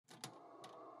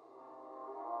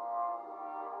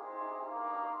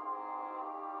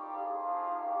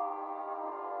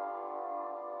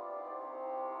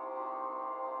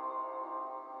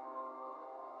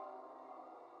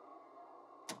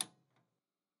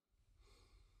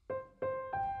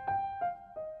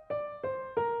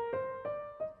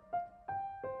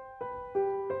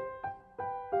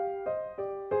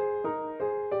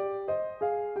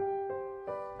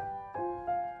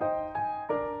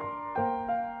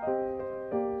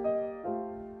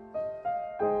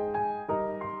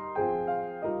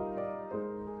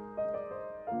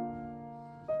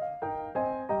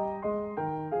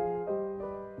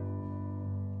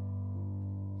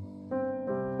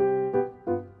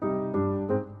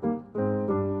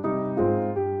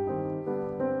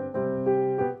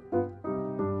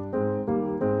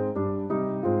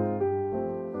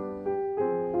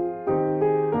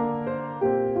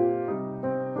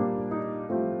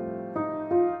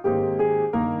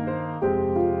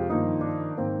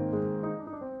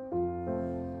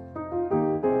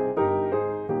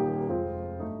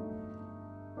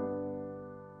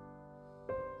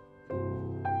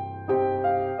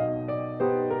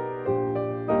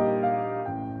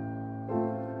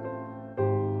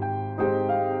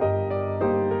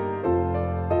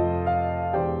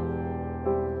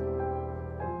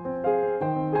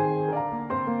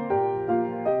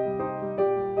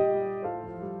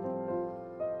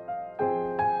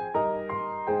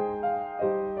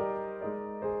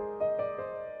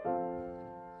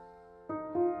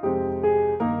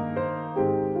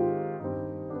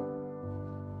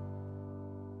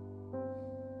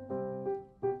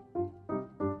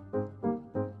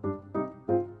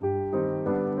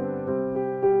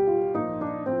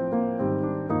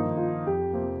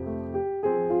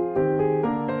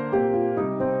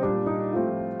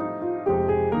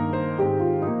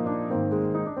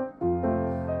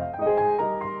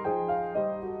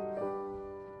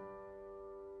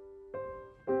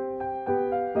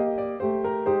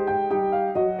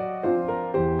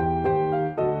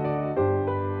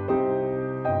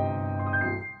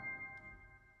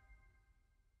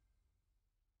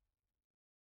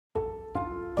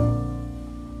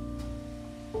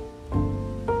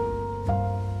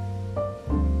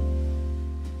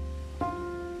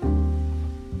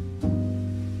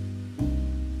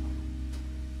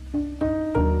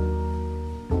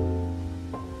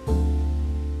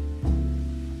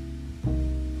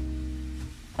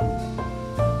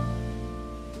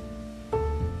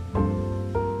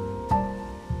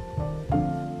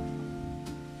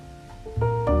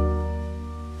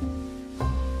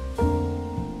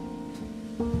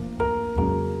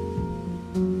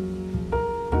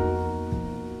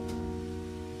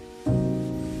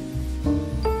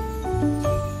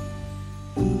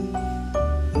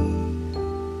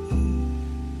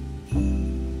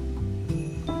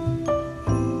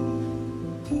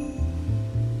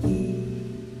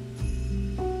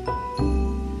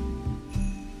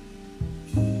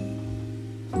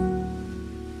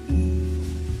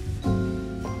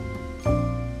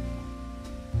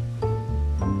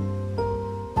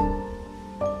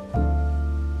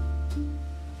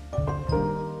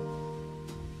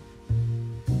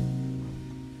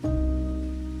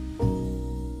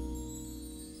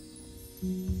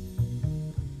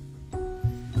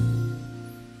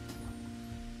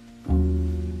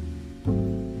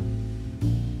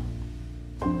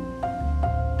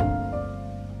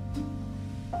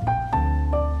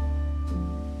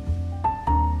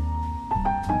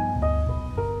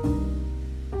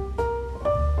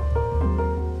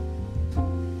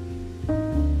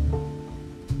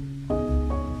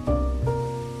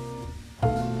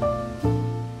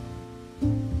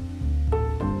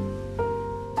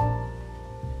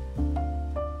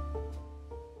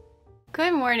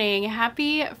Good morning.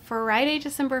 Happy Friday,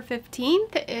 December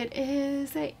 15th. It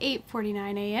is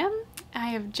 8:49 a.m. I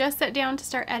have just sat down to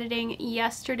start editing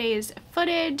yesterday's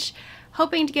footage,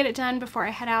 hoping to get it done before I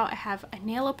head out. I have a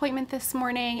nail appointment this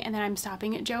morning, and then I'm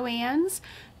stopping at Joann's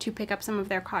to pick up some of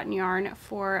their cotton yarn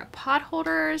for pot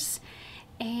holders.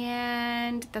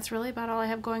 And that's really about all I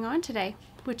have going on today,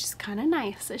 which is kind of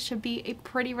nice. It should be a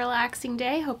pretty relaxing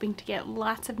day, hoping to get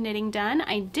lots of knitting done.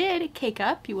 I did cake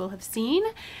up, you will have seen,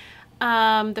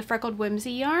 the Freckled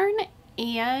Whimsy yarn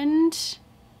and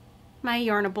my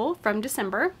Yarnable from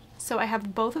December. So I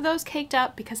have both of those caked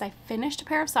up because I finished a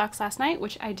pair of socks last night,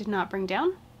 which I did not bring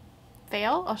down.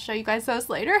 Fail. I'll show you guys those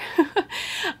later.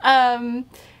 I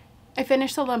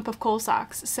finished the lump of coal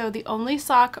socks. So the only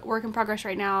sock work in progress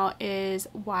right now is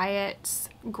Wyatt's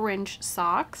Grinch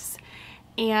socks.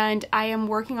 And I am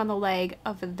working on the leg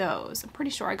of those. I'm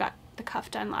pretty sure I got the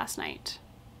cuff done last night.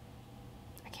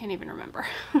 Can't even remember.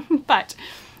 But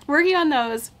working on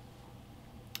those,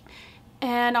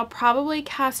 and I'll probably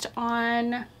cast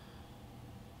on, I'm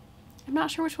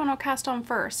not sure which one I'll cast on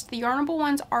first. The Yarnable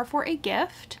ones are for a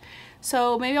gift,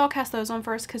 so maybe I'll cast those on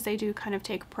first because they do kind of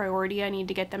take priority. I need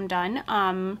to get them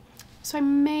done. So I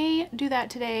may do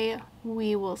that today.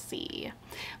 We will see.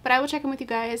 But I will check in with you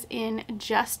guys in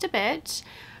just a bit.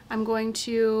 I'm going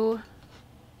to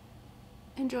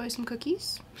enjoy some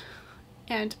cookies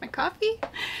and my coffee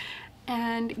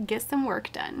and get some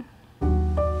work done.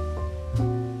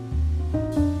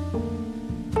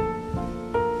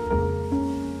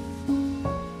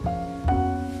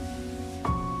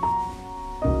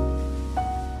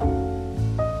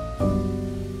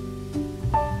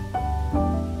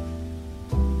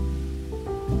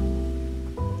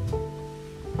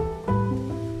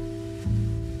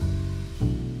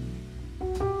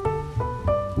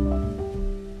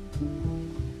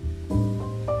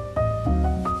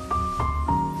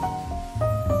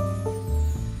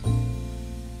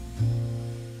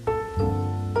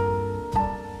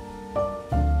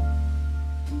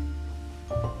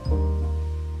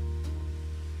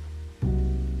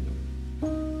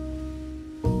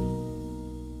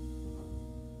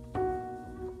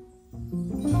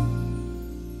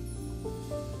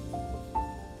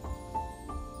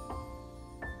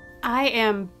 I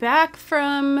am back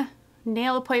from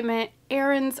nail appointment.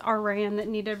 Errands are ran that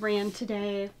needed ran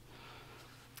today.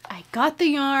 I got the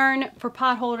yarn for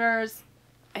pot holders.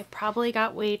 I probably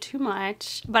got way too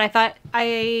much, but I thought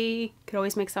I could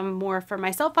always make some more for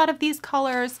myself out of these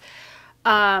colors,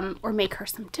 or make her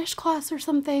some dishcloths or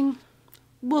something.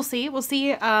 We'll see. We'll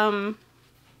see how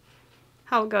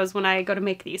it goes when I go to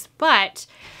make these. But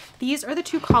these are the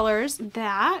two colors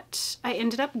that I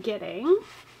ended up getting.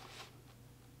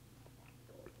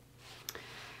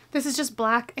 This is just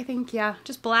black, I think, yeah,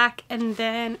 just black, and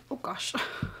then, oh gosh,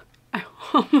 I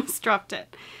almost dropped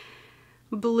it.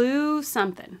 Blue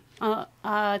something.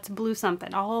 It's blue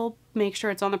something. I'll make sure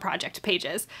it's on the project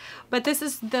pages. But this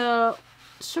is the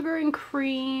Sugar and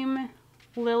Cream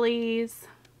Lilies.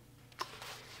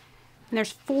 And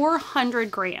there's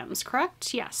 400 grams,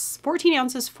 correct? Yes, 14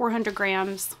 ounces, 400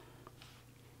 grams.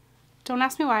 Don't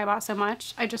ask me why I bought so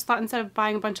much. I just thought instead of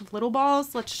buying a bunch of little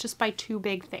balls, let's just buy two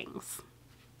big things.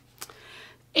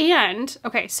 And,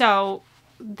 okay, so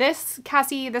this,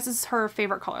 Cassie, this is her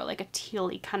favorite color, like a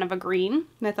tealy kind of a green.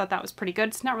 And I thought that was pretty good.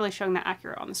 It's not really showing that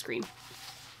accurate on the screen.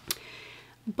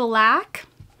 Black,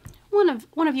 one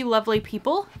of you lovely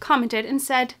people commented and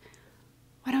said,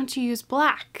 why don't you use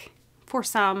black for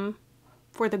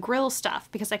the grill stuff?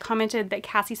 Because I commented that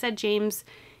Cassie said James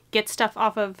gets stuff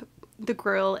off of the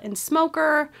grill and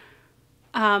smoker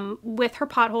with her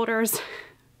pot holders,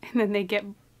 and then they get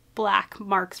black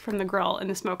marks from the grill and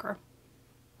the smoker.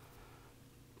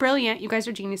 Brilliant. You guys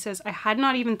are geniuses. I had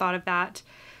not even thought of that.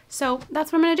 So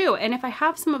that's what I'm going to do. And if I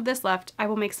have some of this left, I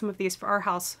will make some of these for our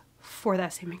house for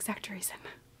that same exact reason.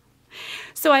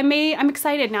 So I'm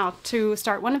excited now to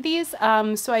start one of these.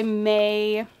 So I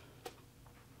may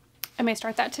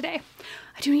start that today.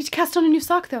 I do need to cast on a new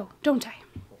sock though, don't I?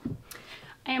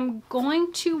 I am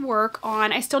going to work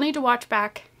on, I still need to watch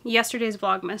back yesterday's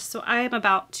Vlogmas. So I am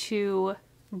about to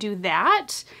do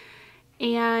that,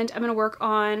 and I'm gonna work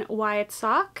on Wyatt's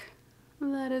sock.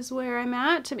 That is where I'm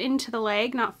at. I'm into the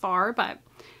leg, not far, but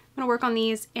I'm gonna work on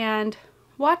these and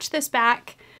watch this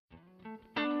back.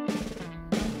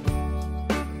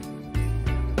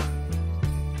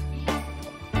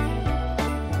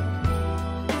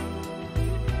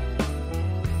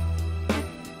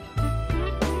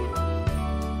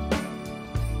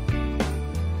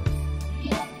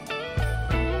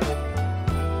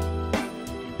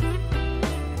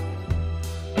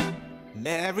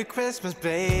 Merry Christmas,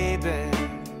 baby.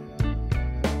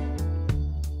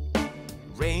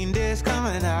 boys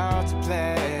coming out to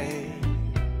play.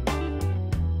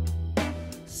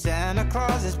 Santa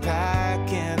Claus is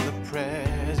packing the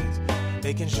presents,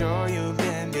 making sure you've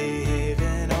been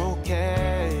behaving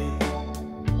okay.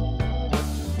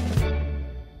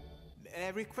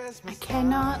 Merry Christmas. I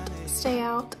cannot stay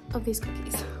out of these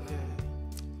cookies.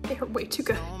 They are way too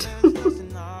good.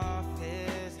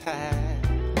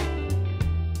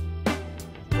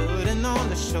 Putting on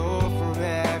the show for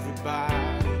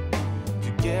everybody, to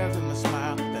give them a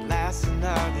smile that lasts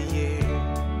another year.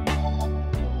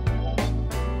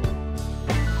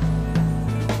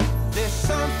 There's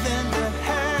something that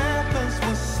happens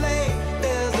when sleigh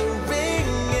bells are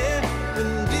ringing,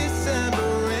 when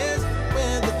December ends,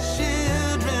 when the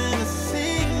children are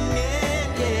singing,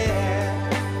 yeah.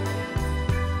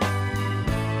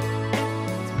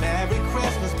 It's Merry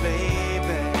Christmas,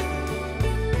 baby.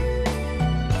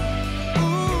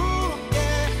 Ooh,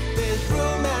 yeah. There's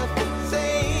room at the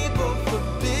table for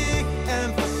big and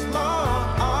for small.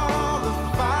 All the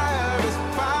fire is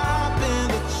popping,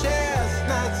 the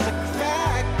chestnuts are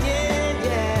cracking,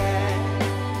 yeah.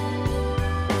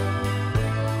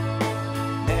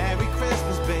 Merry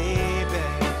Christmas, baby.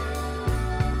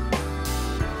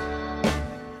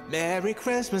 Merry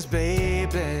Christmas,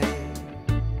 baby.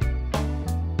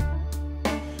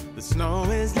 The snow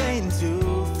is laying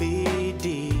 2 feet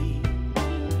deep.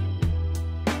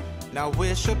 Now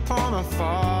wish upon a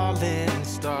falling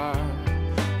star,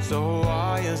 so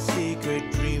all your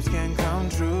secret dreams can come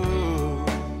true.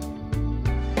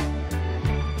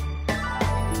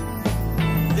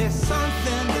 There's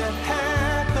something that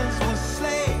happens when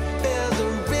sleigh bells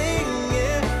are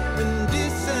ringing, when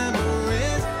December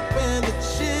ends, when the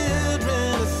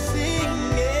children are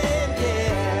singing,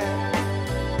 yeah.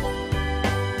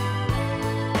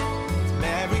 It's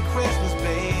Merry Christmas,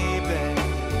 baby.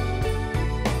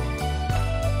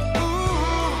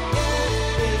 Ooh, yeah.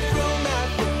 There's room at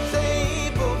the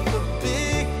table for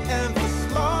big and for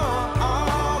small.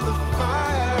 All the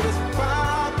fire is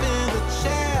popping, the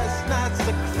chestnuts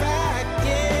are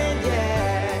cracking,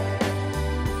 yeah.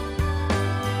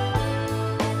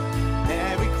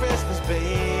 Merry Christmas,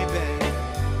 baby.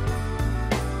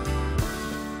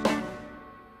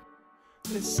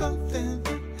 There's something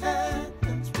that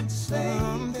happens when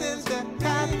something that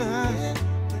happens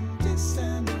when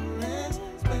December ends,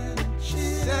 when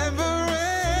December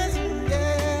ends,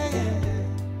 yeah.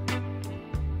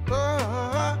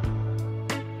 Oh,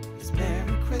 it's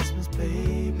Merry Christmas,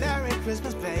 baby. Merry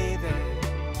Christmas, baby.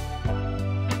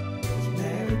 It's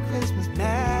Merry Christmas,